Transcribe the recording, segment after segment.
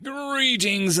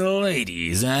Greetings,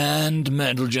 ladies and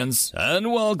gents,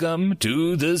 and welcome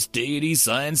to this daily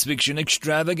science fiction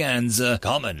extravaganza,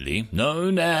 commonly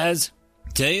known as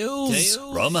Tales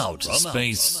from Outer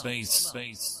Space.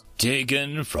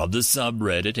 Taken from the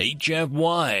subreddit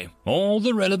HFY. All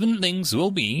the relevant links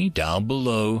will be down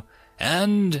below.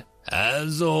 And,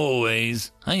 as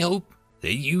always, I hope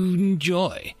that you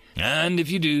enjoy. And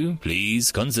if you do,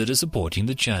 please consider supporting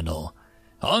the channel.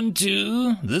 On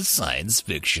to the science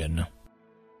fiction.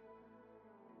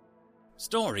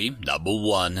 Story number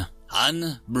 1,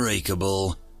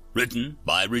 Unbreakable, written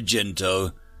by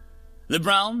Regento. The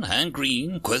brown and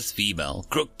green Quith female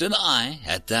crooked an eye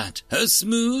at that, her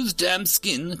smooth, damp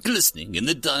skin glistening in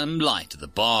the dim light of the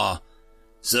bar.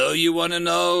 "So you want to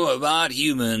know about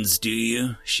humans, do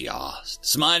you?" she asked,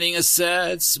 smiling a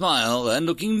sad smile and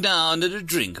looking down at her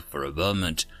drink for a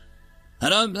moment. "I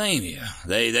don't blame you.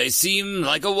 They seem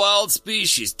like a wild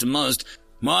species to most.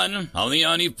 One of the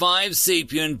only 5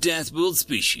 sapient death-built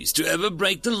species to ever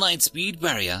break the light speed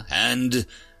barrier, and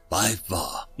by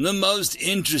far the most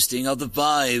interesting of the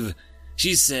 5,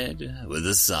 she said with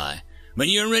a sigh. "But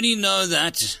you already know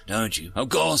that, don't you?" "Of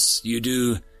course you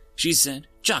do," she said,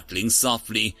 chuckling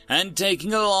softly and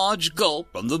taking a large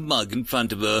gulp from the mug in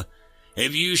front of her.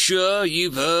 "If you sure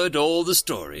you've heard all the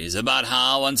stories about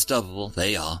how unstoppable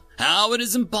they are, how it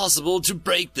is impossible to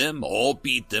break them or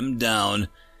beat them down,"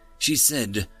 she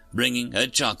said, bringing a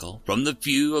chuckle from the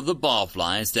few of the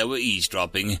barflies that were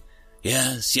eavesdropping.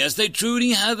 Yes, they truly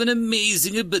have an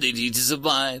amazing ability to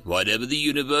survive whatever the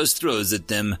universe throws at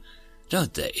them,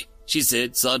 don't they?" she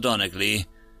said sardonically.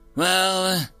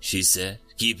 "Well," she said,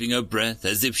 keeping her breath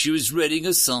as if she was readying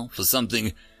herself for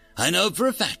something, "I know for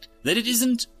a fact that it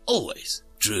isn't always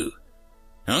true."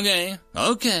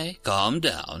 Okay, calm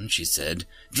down," she said,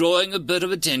 drawing a bit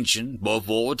of attention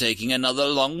before taking another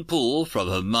long pull from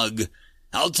her mug.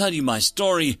 "I'll tell you my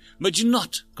story, but you're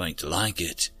not going to like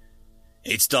it.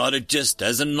 It started just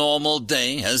as a normal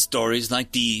day, as stories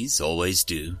like these always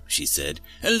do," she said,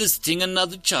 eliciting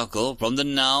another chuckle from the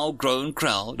now-grown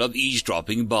crowd of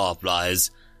eavesdropping barflies.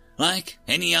 "Like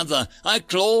any other, I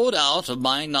clawed out of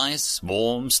my nice,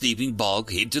 warm sleeping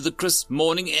bog into the crisp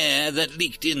morning air that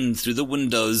leaked in through the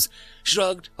windows,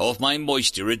 shrugged off my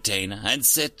moisture retainer and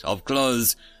set of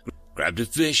clothes, grabbed a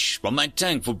fish from my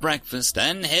tank for breakfast,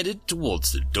 and headed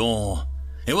towards the door.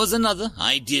 It was another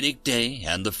idyllic day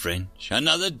and the French,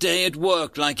 another day at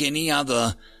work like any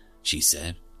other," she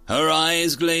said, her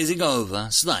eyes glazing over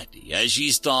slightly as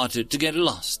she started to get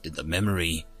lost in the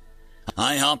memory.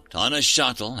 "I hopped on a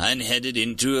shuttle and headed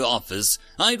into her office.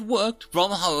 I'd worked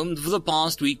from home for the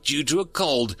past week due to a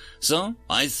cold, so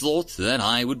I thought that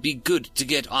I would be good to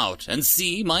get out and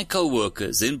see my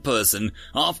co-workers in person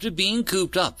after being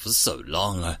cooped up for so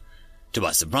long. To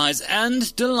my surprise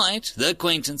and delight, the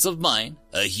acquaintance of mine,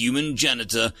 a human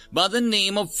janitor by the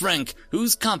name of Frank,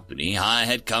 whose company I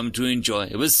had come to enjoy,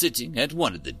 was sitting at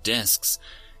one of the desks.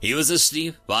 He was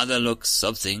asleep by the looks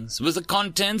of things, with a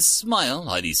content smile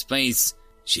on his face,"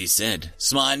 she said,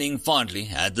 smiling fondly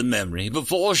at the memory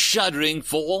before shuddering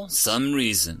for some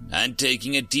reason and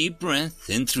taking a deep breath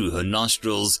in through her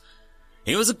nostrils.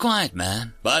 "He was a quiet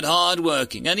man, but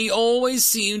hard-working, and he always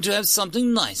seemed to have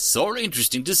something nice or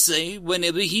interesting to say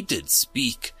whenever he did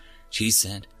speak," she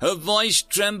said, her voice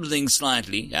trembling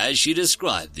slightly as she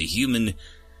described the human.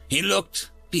 "He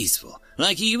looked peaceful,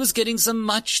 like he was getting some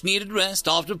much-needed rest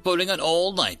after pulling an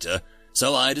all-nighter,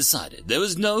 so I decided there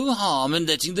was no harm in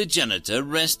letting the janitor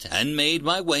rest and made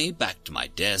my way back to my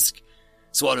desk,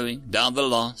 swallowing down the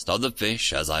last of the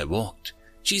fish as I walked,"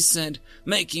 she said,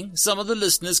 making some of the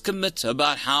listeners commit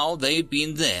about how they'd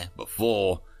been there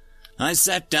before. "I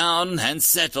sat down and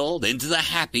settled into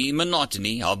the happy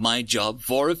monotony of my job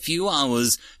for a few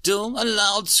hours, till a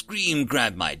loud scream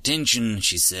grabbed my attention,"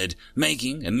 she said,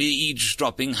 making a mere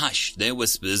eavesdropping hush their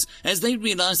whispers as they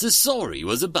realized the story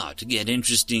was about to get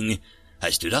interesting. I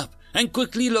stood up and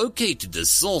quickly located the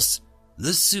source.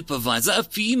 The supervisor, a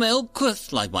female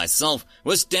Quith like myself,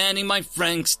 was standing by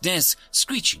Frank's desk,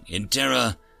 screeching in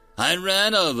terror. I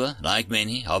ran over, like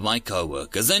many of my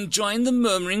co-workers, and joined the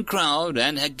murmuring crowd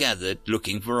and had gathered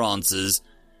looking for answers,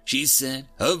 she said,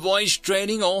 her voice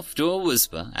trailing off to a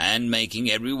whisper and making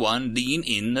everyone lean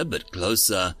in a bit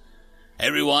closer.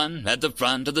 Everyone at the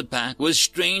front of the pack was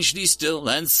strangely still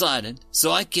and silent,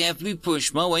 so I carefully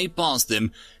pushed my way past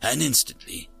them and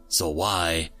instantly saw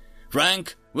why.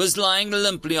 Frank was lying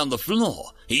limply on the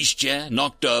floor, his chair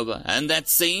knocked over, and that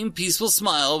same peaceful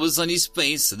smile was on his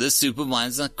face, the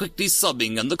supervisor quickly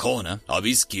sobbing in the corner of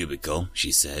his cubicle,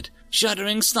 she said,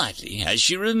 shuddering slightly as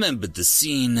she remembered the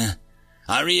scene.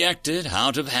 I reacted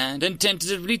out of hand and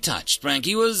tentatively touched Frank.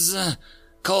 He was,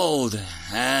 cold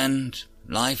and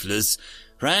lifeless.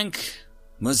 Frank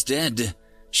was dead,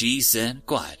 she said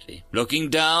quietly, looking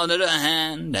down at her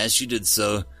hand as she did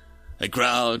so. The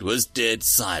crowd was dead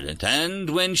silent, and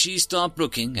when she stopped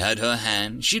looking at her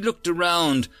hand, she looked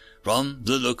around. From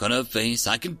the look on her face,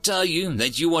 I can tell you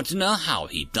that you want to know how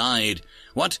he died.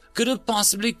 What could have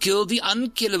possibly killed the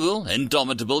unkillable,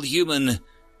 indomitable human?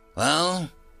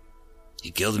 Well, he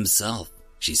killed himself,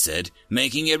 she said,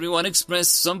 making everyone express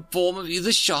some form of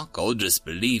either shock or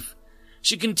disbelief.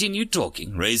 She continued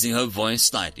talking, raising her voice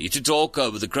slightly to talk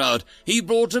over the crowd. He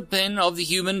brought a pen of the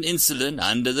human insulin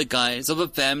under the guise of a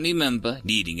family member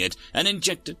needing it and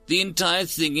injected the entire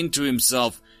thing into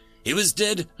himself. He was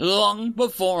dead long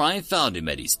before I found him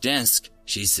at his desk,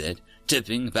 she said,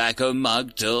 tipping back her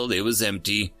mug till it was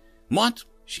empty. What?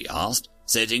 She asked,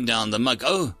 setting down the mug.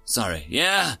 Oh, sorry.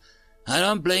 Yeah, I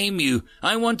don't blame you.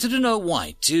 I wanted to know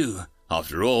why, too.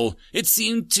 After all, it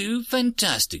seemed too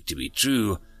fantastic to be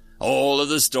true. All of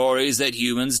the stories that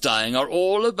humans dying are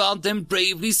all about them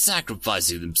bravely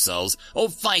sacrificing themselves or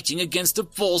fighting against a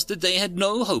force that they had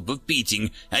no hope of beating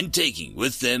and taking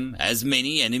with them as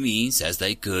many enemies as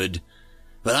they could.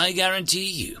 But I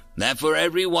guarantee you that for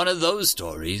every one of those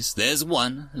stories, there's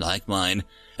one like mine,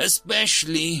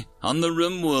 especially on the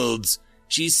RimWorlds,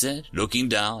 she said, looking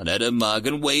down at her mug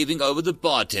and waving over the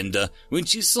bartender when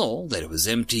she saw that it was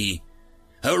empty.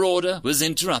 Her order was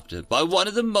interrupted by one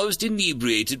of the most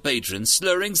inebriated patrons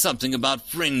slurring something about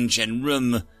fringe and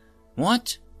rum.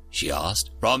 What? She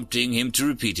asked, prompting him to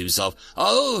repeat himself.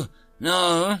 Oh,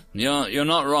 no, you're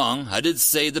not wrong. I did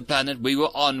say the planet we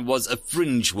were on was a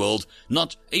fringe world,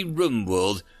 not a rum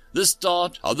world. The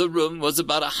start of the room was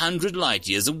about 100 light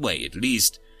years away at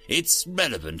least. It's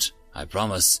relevant, I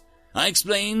promise. I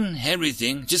explain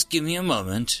everything, just give me a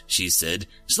moment, she said,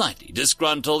 slightly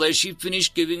disgruntled as she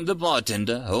finished giving the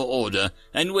bartender her order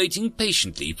and waiting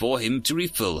patiently for him to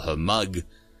refill her mug.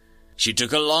 She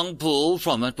took a long pull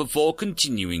from it before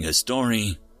continuing her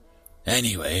story.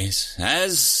 Anyways,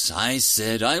 as I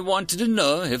said, I wanted to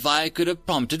know if I could have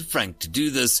prompted Frank to do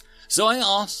this, so I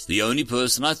asked the only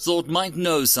person I thought might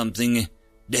know something.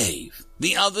 Dave,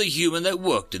 the other human that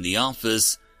worked in the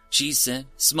office, she said,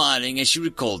 smiling as she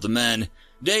recalled the man.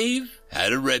 Dave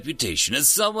had a reputation as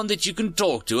someone that you can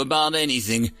talk to about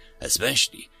anything,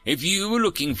 especially if you were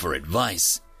looking for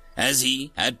advice, as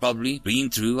he had probably been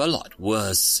through a lot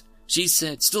worse, she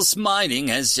said, still smiling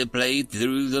as she played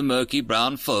through the murky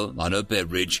brown foam on her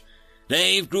beverage.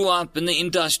 Dave grew up in the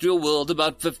industrial world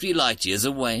about 50 light years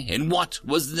away in what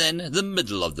was then the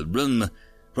middle of the room.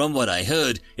 From what I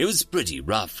heard, it was pretty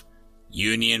rough.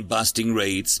 Union-busting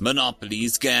raids,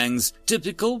 monopolies, gangs,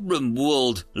 typical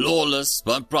RimWorld, lawless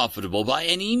but profitable by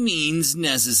any means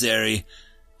necessary.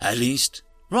 At least,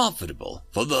 profitable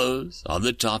for those on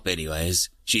the top anyways,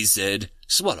 she said,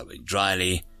 swallowing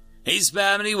dryly. His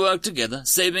family worked together,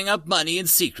 saving up money in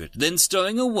secret, then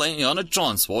stowing away on a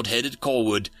transport headed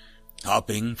Corwood,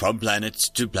 hopping from planet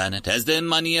to planet as their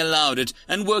money allowed it,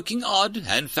 and working odd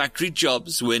and factory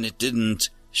jobs when it didn't,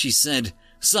 she said,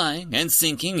 sighing and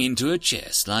sinking into her chair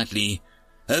slightly.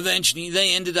 Eventually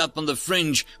they ended up on the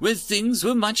fringe, where things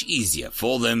were much easier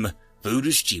for them. Food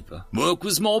was cheaper, work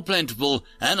was more plentiful,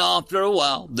 and after a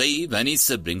while Dave and his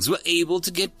siblings were able to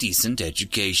get decent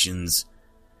educations.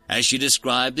 As she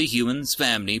described the human's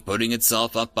family putting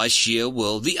itself up by sheer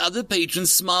will, the other patrons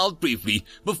smiled briefly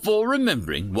before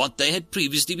remembering what they had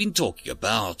previously been talking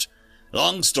about.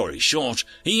 Long story short,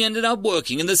 he ended up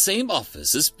working in the same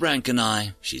office as Frank and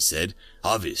I, she said,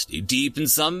 obviously deep in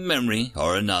some memory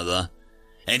or another.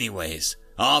 Anyways,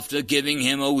 after giving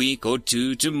him a week or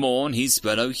two to mourn his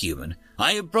fellow human,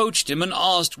 I approached him and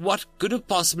asked what could have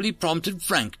possibly prompted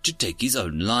Frank to take his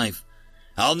own life.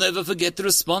 I'll never forget the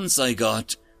response I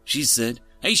got, she said,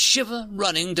 a shiver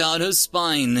running down her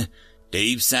spine.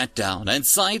 Dave sat down and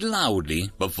sighed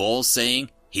loudly before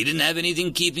saying he didn't have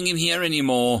anything keeping him here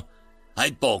anymore. I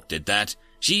balked at that,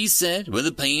 she said, with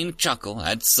a pained chuckle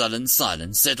as sullen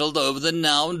silence settled over the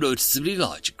now noticeably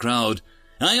larger crowd.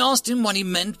 I asked him what he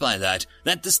meant by that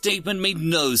the statement made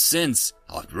no sense.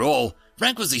 After all,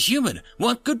 Frank was a human.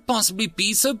 What could possibly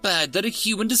be so bad that a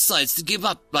human decides to give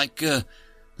up like one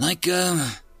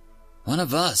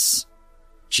of us?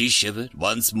 She shivered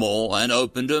once more and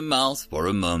opened her mouth for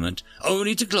a moment,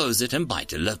 only to close it and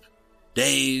bite her lip.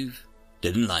 Dave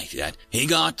didn't like that. He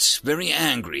got very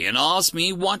angry and asked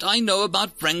me what I know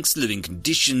about Frank's living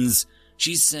conditions,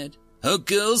 she said. Her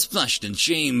girls flushed in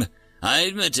shame. I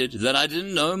admitted that I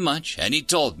didn't know much, and he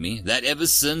told me that ever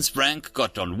since Frank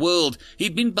got on World,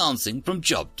 he'd been bouncing from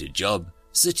job to job,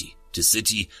 city to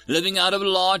city, living out of a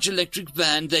large electric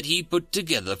van that he put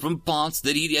together from parts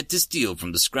that he'd had to steal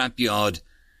from the scrapyard.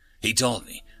 He told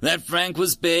me that Frank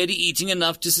was barely eating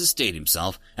enough to sustain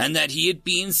himself, and that he had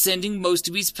been sending most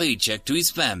of his paycheck to his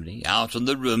family out on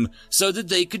the room so that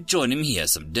they could join him here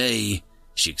some day,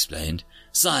 she explained,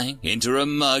 sighing into her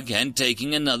mug and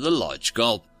taking another large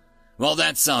gulp. While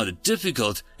that sounded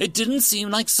difficult, it didn't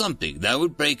seem like something that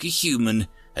would break a human,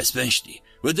 especially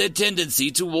with their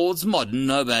tendency towards modern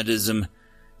nomadism.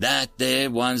 That there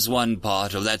was one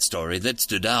part of that story that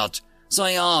stood out, so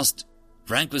I asked.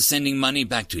 Frank was sending money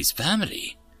back to his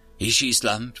family. She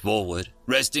slumped forward,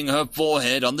 resting her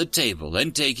forehead on the table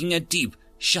and taking a deep,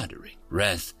 shuddering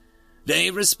breath.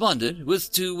 Dave responded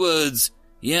with 2 words.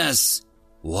 Yes,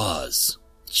 was,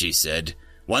 she said,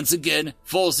 once again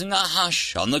forcing a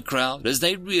hush on the crowd as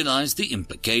they realized the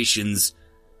implications.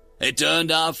 It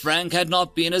turned out Frank had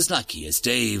not been as lucky as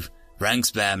Dave. Frank's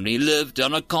family lived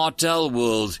on a cartel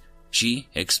world, she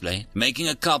explained, making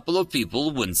a couple of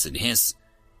people wince and hiss.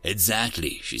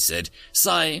 Exactly, she said,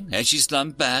 sighing as she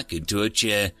slumped back into her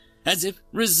chair, as if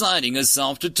resigning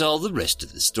herself to tell the rest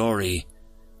of the story.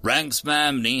 Frank's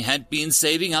family had been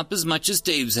saving up as much as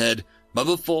Dave's had, but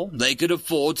before they could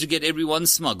afford to get everyone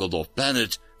smuggled off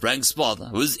planet, Frank's father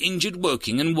was injured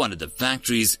working in one of the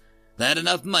factories. They had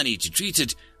enough money to treat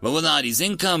it, but without his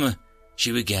income,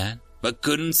 she began, but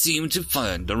couldn't seem to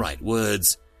find the right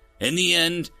words. In the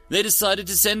end, they decided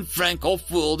to send Frank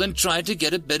off-world and try to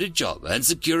get a better job and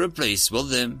secure a place for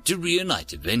them to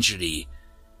reunite eventually.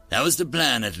 That was the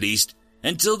plan, at least,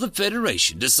 until the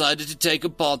Federation decided to take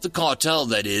apart the cartel,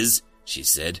 that is, she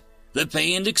said, the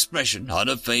pained expression on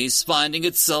her face finding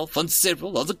itself on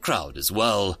several of the crowd as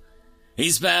well.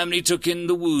 His family took in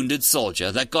the wounded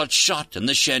soldier that got shot in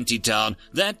the shanty town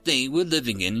that they were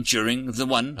living in during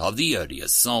one of the early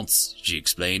assaults, she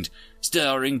explained,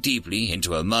 staring deeply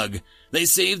into her mug. They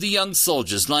saved the young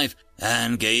soldier's life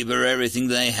and gave her everything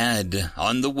they had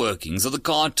on the workings of the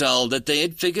cartel that they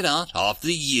had figured out after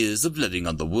the years of living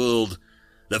on the world.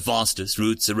 The fastest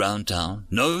routes around town,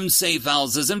 known safe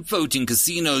houses and floating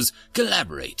casinos,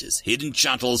 collaborators, hidden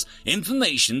shuttles,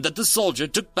 information that the soldier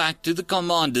took back to the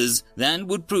commanders that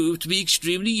would prove to be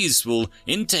extremely useful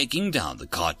in taking down the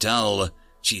cartel,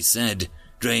 she said,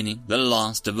 draining the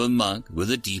last of her mug with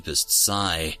the deepest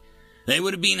sigh. They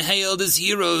would have been hailed as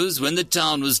heroes when the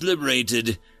town was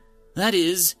liberated. That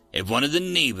is, if one of the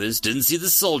neighbors didn't see the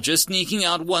soldier sneaking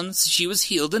out once she was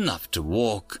healed enough to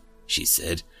walk, she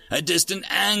said, a distant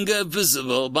anger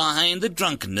visible behind the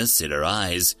drunkenness in her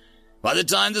eyes. By the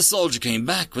time the soldier came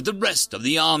back with the rest of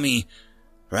the army,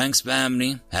 Frank's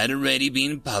family had already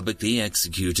been publicly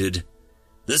executed.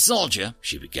 The soldier,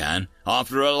 she began,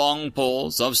 after a long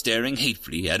pause of staring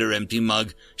hatefully at her empty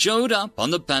mug, showed up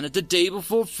on the planet the day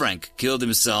before Frank killed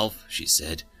himself, she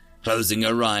said, closing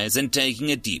her eyes and taking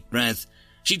a deep breath.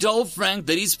 She told Frank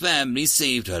that his family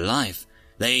saved her life.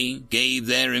 They gave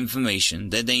their information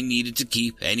that they needed to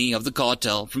keep any of the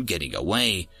cartel from getting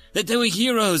away, that they were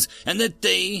heroes and that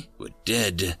they were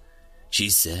dead, she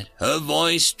said, her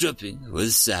voice dripping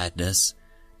with sadness.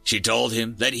 She told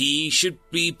him that he should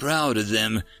be proud of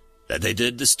them, that they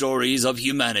did the stories of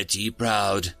humanity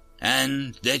proud,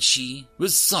 and that she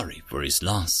was sorry for his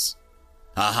loss.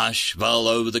 A hush fell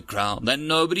over the crowd that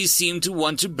nobody seemed to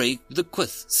want to break. The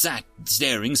Quith sat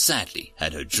staring sadly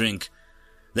at her drink.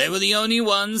 They were the only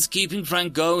ones keeping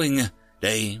Frank going,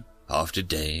 day after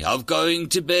day of going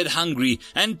to bed hungry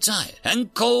and tired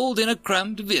and cold in a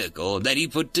cramped vehicle that he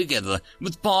put together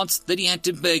with parts that he had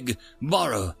to beg,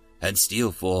 borrow, and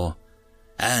steal for.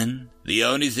 And the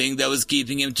only thing that was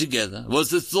keeping him together was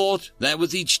the thought that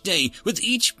with each day, with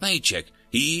each paycheck,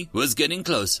 he was getting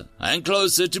closer and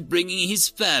closer to bringing his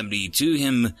family to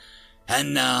him.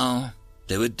 And now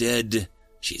they were dead,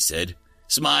 she said,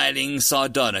 smiling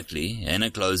sardonically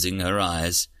and closing her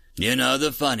eyes. You know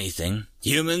the funny thing,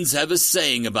 humans have a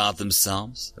saying about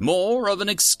themselves, more of an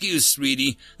excuse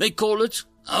really. They call it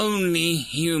only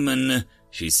human,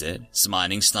 she said,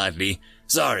 smiling slightly.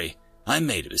 Sorry, I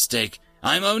made a mistake.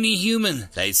 I'm only human,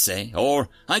 they say, or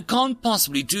I can't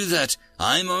possibly do that.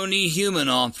 I'm only human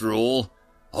after all.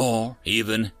 Or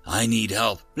even, I need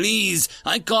help. Please,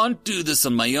 I can't do this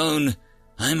on my own.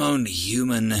 I'm only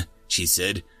human, she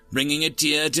said, bringing a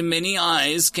tear to many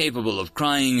eyes capable of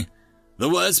crying. The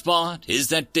worst part is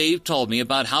that Dave told me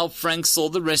about how Frank saw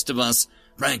the rest of us.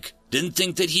 Frank didn't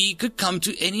think that he could come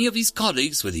to any of his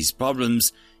colleagues with his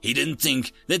problems. He didn't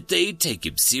think that they'd take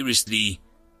him seriously.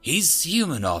 He's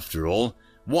human after all.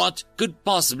 What could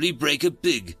possibly break a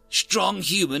big, strong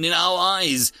human in our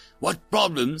eyes? What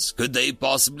problems could they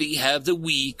possibly have that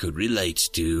we could relate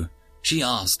to? She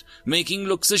asked, making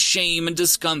looks of shame and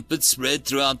discomfort spread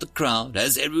throughout the crowd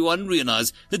as everyone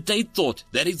realized that they thought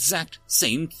that exact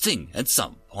same thing at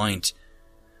some point.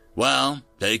 Well,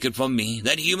 take it from me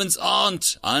that humans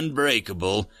aren't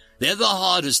unbreakable. They're the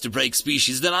hardest to break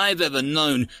species that I've ever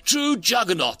known. True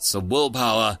juggernauts of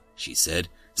willpower, she said,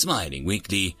 smiling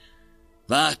weakly.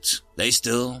 But they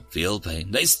still feel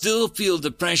pain. They still feel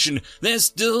depression. They're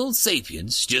still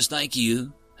sapiens, just like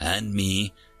you and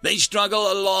me. They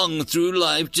struggle along through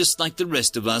life just like the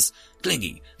rest of us,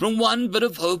 clinging from one bit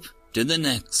of hope to the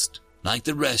next, like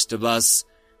the rest of us.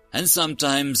 And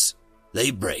sometimes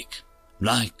they break,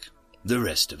 like the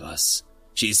rest of us,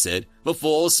 she said,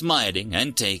 before smiling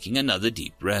and taking another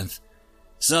deep breath.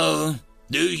 So,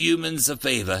 do humans a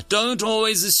favor. Don't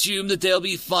always assume that they'll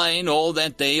be fine or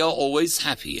that they are always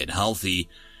happy and healthy.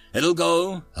 It'll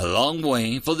go a long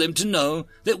way for them to know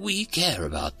that we care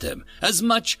about them as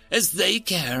much as they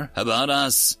care about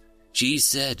us, she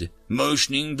said,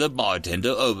 motioning the bartender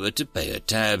over to pay her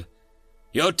tab.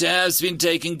 Your tab's been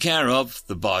taken care of,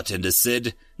 the bartender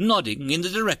said, nodding in the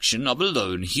direction of a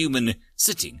lone human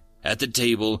sitting at the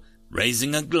table,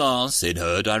 raising a glass in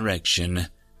her direction.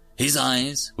 His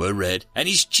eyes were red and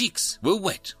his cheeks were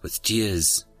wet with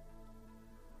tears.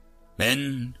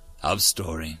 End of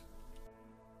story.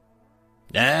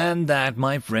 And that,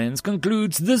 my friends,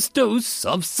 concludes this dose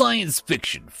of science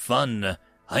fiction fun.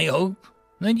 I hope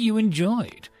that you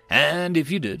enjoyed. And if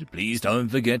you did, please don't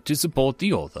forget to support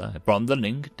the author from the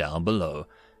link down below.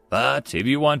 But if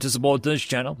you want to support this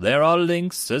channel, there are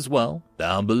links as well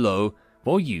down below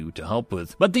for you to help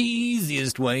with. But the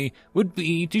easiest way would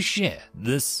be to share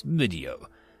this video.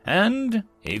 And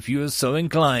if you are so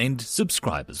inclined,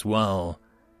 subscribe as well.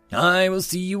 I will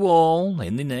see you all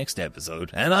in the next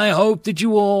episode, and I hope that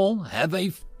you all have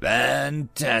a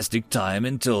fantastic time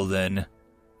until then.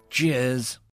 Cheers.